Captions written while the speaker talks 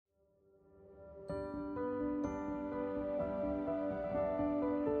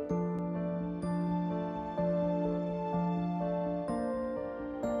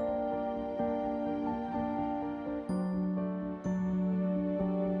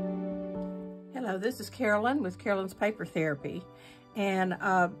Hello, this is Carolyn with Carolyn's Paper Therapy, and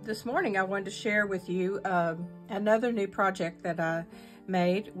this morning I wanted to share with you another new project that I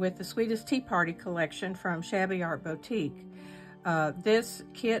made with the Sweetest Tea Party collection from Shabby Art Boutique. This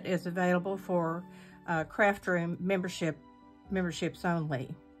kit is available for craft room memberships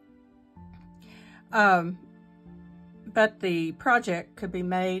only. But the project could be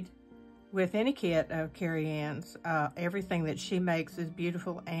made with any kit of Carrie Ann's. Everything that she makes is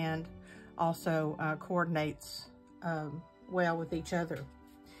beautiful and also coordinates well with each other.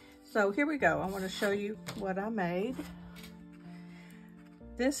 So here we go. I want to show you what I made.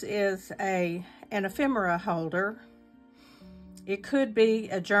 This is an ephemera holder. It could be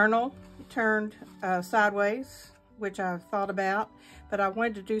a journal turned sideways, which I've thought about, but I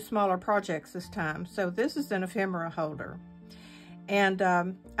wanted to do smaller projects this time. So this is an ephemera holder. And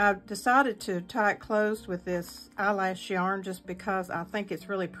I decided to tie it closed with this eyelash yarn just because I think it's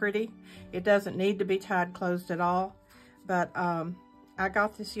really pretty. It doesn't need to be tied closed at all, but I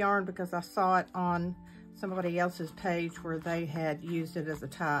got this yarn because I saw it on somebody else's page where they had used it as a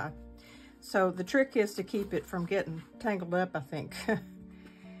tie. So the trick is to keep it from getting tangled up, I think.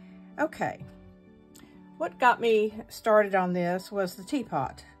 Okay, what got me started on this was the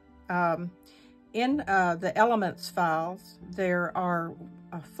teapot. In the Elements files, there are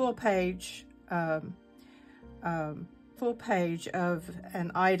a full page of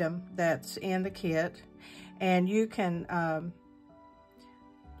an item that's in the kit, and you can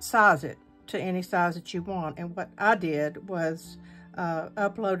size it to any size that you want. And what I did was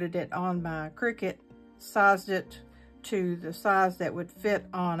uploaded it on my Cricut, sized it to the size that would fit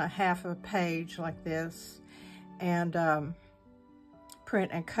on a half a page like this, and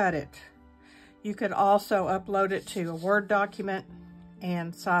print and cut it. You could also upload it to a Word document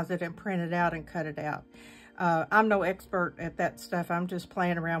and size it and print it out and cut it out. I'm no expert at that stuff. I'm just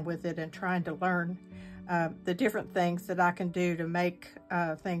playing around with it and trying to learn the different things that I can do to make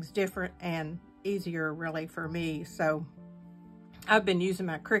things different and easier, really, for me. So I've been using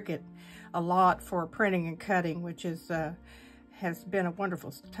my Cricut a lot for printing and cutting, which is has been a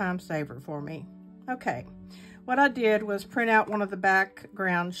wonderful time saver for me. Okay, what I did was print out one of the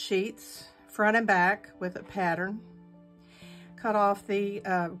background sheets, front and back, with a pattern, cut off the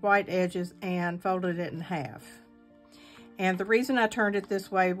white edges and folded it in half. And the reason I turned it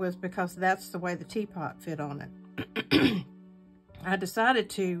this way was because that's the way the teapot fit on it. I decided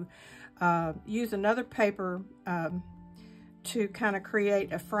to use another paper to kind of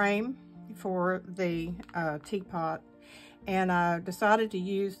create a frame for the teapot, and I decided to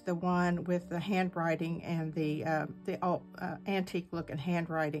use the one with the handwriting and the antique looking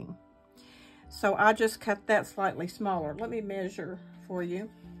handwriting. So I just cut that slightly smaller. Let me measure for you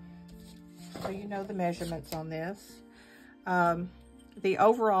so you know the measurements on this. The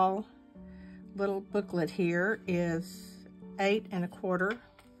overall little booklet here is 8 1/4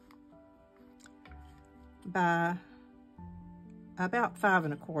 by about 5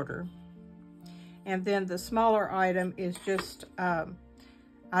 1/4. And then the smaller item is just,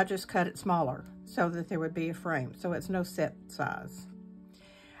 I just cut it smaller so that there would be a frame. So it's no set size.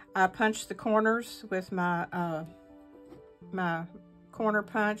 I punched the corners with my my corner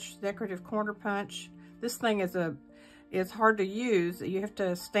punch, decorative corner punch. This thing is hard to use. You have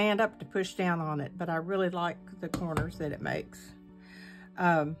to stand up to push down on it, but I really like the corners that it makes.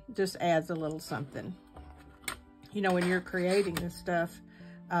 Just adds a little something. You know, when you're creating this stuff,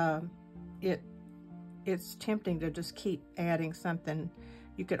 it's tempting to just keep adding something.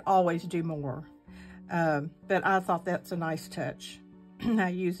 You could always do more, but I thought that's a nice touch. I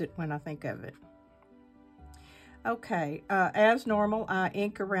use it when I think of it. Okay, as normal, I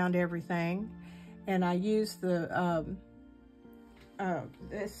ink around everything, and I use the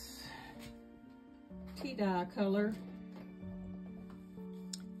this tea dye color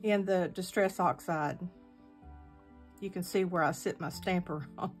in the Distress Oxide. You can see where I sit my stamper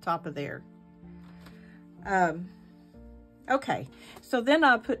on top of there. Okay, so then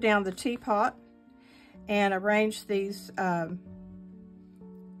I put down the teapot and arrange these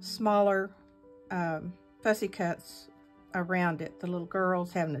smaller fussy cuts around it. The little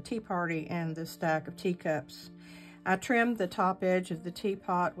girls having a tea party and the stack of teacups. I trimmed the top edge of the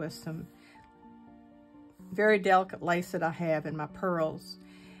teapot with some very delicate lace that I have in my pearls,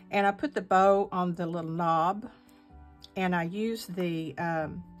 and I put the bow on the little knob, and I used the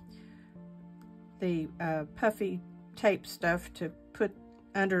puffy tape stuff to put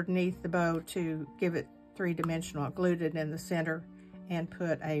underneath the bow to give it three-dimensional. I glued it in the center and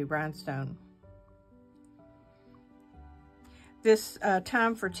put a rhinestone. This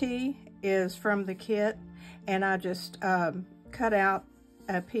Time for Tea is from the kit, and I just cut out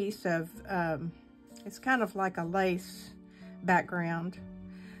a piece of, it's kind of like a lace background.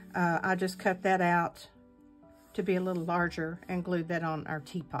 I just cut that out to be a little larger and glued that on our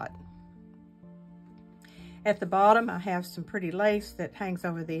teapot. At the bottom, I have some pretty lace that hangs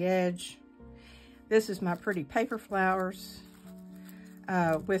over the edge. This is my pretty paper flowers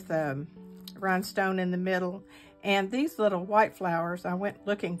with a rhinestone in the middle. And these little white flowers, I went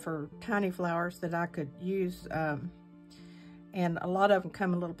looking for tiny flowers that I could use, and a lot of them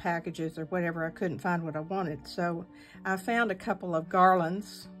come in little packages or whatever. I couldn't find what I wanted. So I found a couple of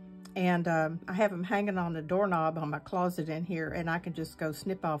garlands, and I have them hanging on the doorknob on my closet in here, and I can just go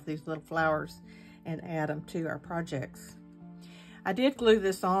snip off these little flowers and add them to our projects. I did glue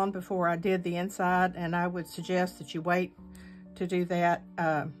this on before I did the inside, and I would suggest that you wait to do that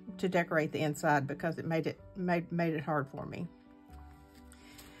to decorate the inside, because it made it hard for me.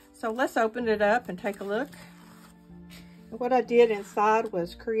 So let's open it up and take a look. What I did inside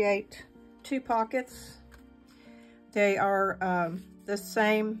was create 2 pockets. They are that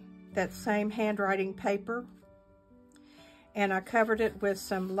same handwriting paper, and I covered it with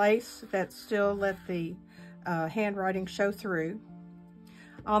some lace that still let the handwriting show through.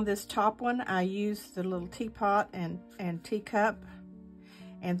 On this top one, I used the little teapot and teacup,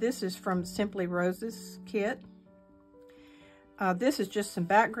 and this is from Simply Roses kit. This is just some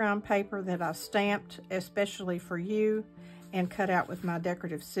background paper that I stamped especially for you and cut out with my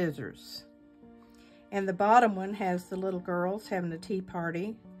decorative scissors. And the bottom one has the little girls having a tea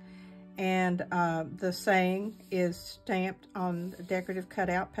party, and the saying is stamped on decorative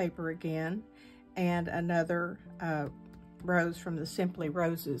cutout paper again, and another rose from the Simply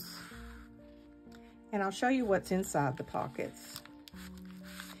Roses. And I'll show you what's inside the pockets.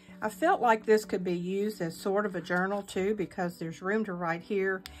 I felt like this could be used as sort of a journal too, because there's room to write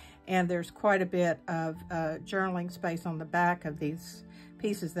here, and there's quite a bit of journaling space on the back of these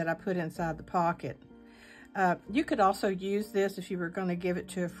pieces that I put inside the pocket. You could also use this if you were going to give it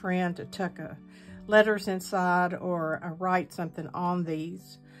to a friend to tuck letters inside, or write something on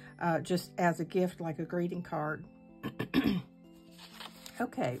these just as a gift, like a greeting card.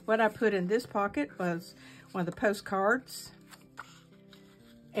 Okay, what I put in this pocket was one of the postcards,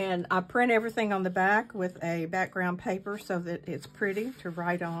 and I print everything on the back with a background paper so that it's pretty to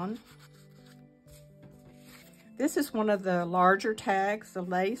write on. This is one of the larger tags, the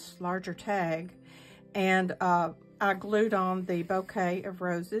lace larger tag, and I glued on the bouquet of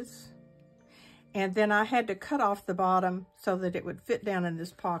roses, and then I had to cut off the bottom so that it would fit down in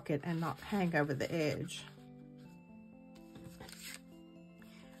this pocket and not hang over the edge.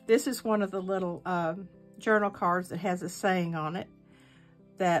 This is one of the little journal cards that has a saying on it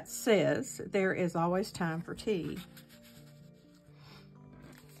that says, "There is always time for tea."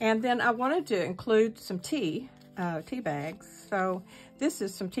 And then I wanted to include some tea bags. So this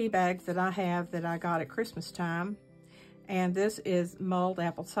is some tea bags that I have that I got at Christmas time. And this is mulled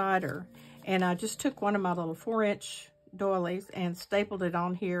apple cider. And I just took one of my little 4-inch doilies and stapled it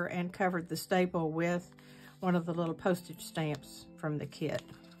on here and covered the staple with one of the little postage stamps from the kit.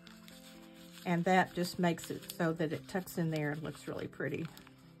 And that just makes it so that it tucks in there and looks really pretty.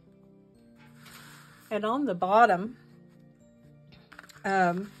 And on the bottom,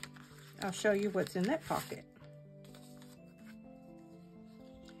 I'll show you what's in that pocket.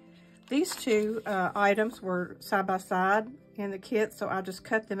 These 2 items were side by side in the kit, so I just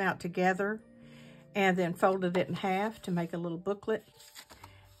cut them out together and then folded it in half to make a little booklet.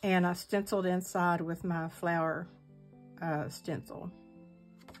 And I stenciled inside with my flower stencil.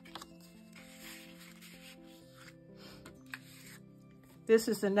 This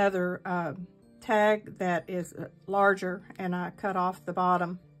is another tag that is larger, and I cut off the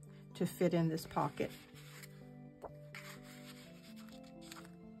bottom to fit in this pocket.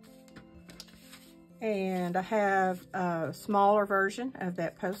 And I have a smaller version of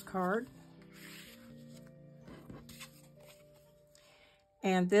that postcard.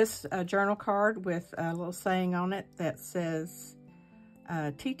 And this journal card with a little saying on it that says,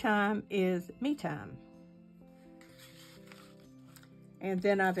 "Tea time is me time." And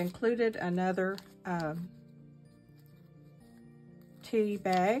then I've included another tea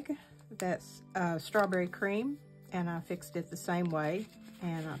bag that's strawberry cream, and I fixed it the same way,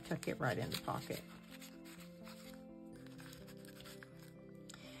 and I tuck it right in the pocket.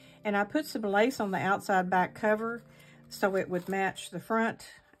 And I put some lace on the outside back cover so it would match the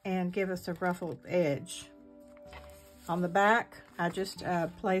front and give us a ruffled edge. On the back, I just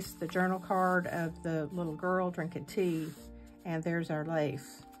placed the journal card of the little girl drinking tea, and there's our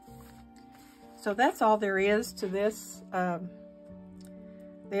lace. So that's all there is to this. I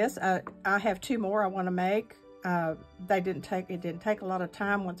have 2 more I want to make, it didn't take a lot of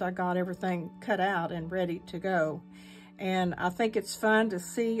time once I got everything cut out and ready to go. And I think it's fun to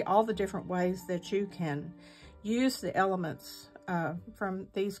see all the different ways that you can use the elements from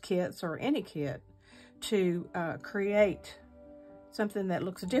these kits or any kit to create something that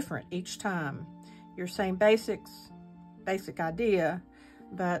looks different each time. Your same basic idea,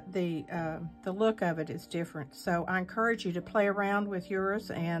 but the look of it is different. So I encourage you to play around with yours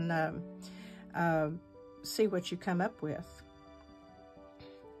and see what you come up with.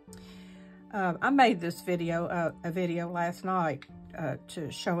 I made this video, a video last night to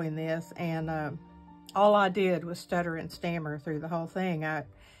showing this, and all I did was stutter and stammer through the whole thing.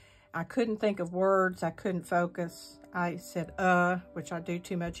 I couldn't think of words, I couldn't focus. I said, which I do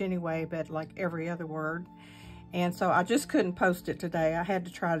too much anyway, but like every other word. And so I just couldn't post it today. I had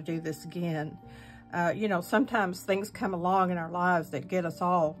to try to do this again. You know, sometimes things come along in our lives that get us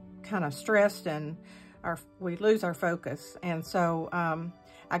all kind of stressed and we lose our focus. And so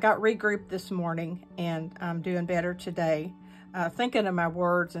I got regrouped this morning, and I'm doing better today, thinking of my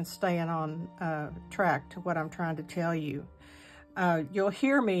words and staying on track to what I'm trying to tell you. You'll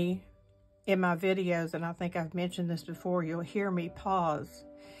hear me in my videos, and I think I've mentioned this before, you'll hear me pause.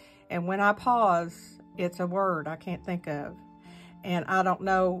 And when I pause, it's a word I can't think of. And I don't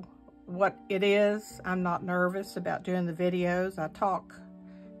know what it is. I'm not nervous about doing the videos. I talk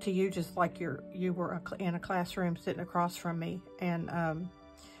to you just like you were in a classroom sitting across from me. And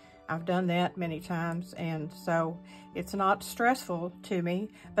I've done that many times. And so it's not stressful to me,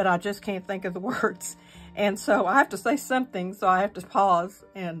 but I just can't think of the words. And so I have to say something, so I have to pause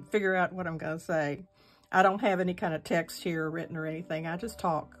and figure out what I'm going to say. I don't have any kind of text here written or anything. I just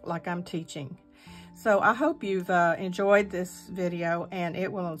talk like I'm teaching. So I hope you've enjoyed this video, and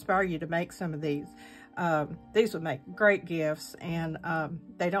it will inspire you to make some of these. These would make great gifts, and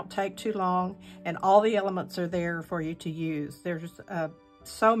they don't take too long, and all the elements are there for you to use. There's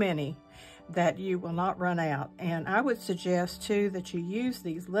so many that you will not run out. And I would suggest too that you use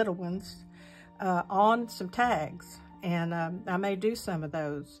these little ones on some tags, and I may do some of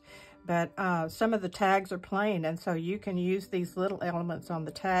those, but some of the tags are plain, and so you can use these little elements on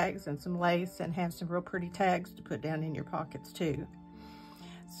the tags and some lace and have some real pretty tags to put down in your pockets too.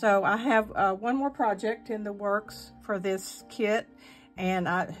 So I have one more project in the works for this kit, and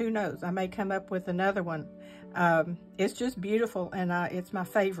who knows, I may come up with another one. It's just beautiful, and it's my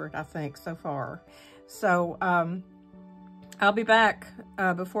favorite, I think, so far. So I'll be back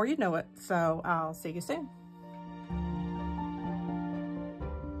before you know it, so I'll see you soon.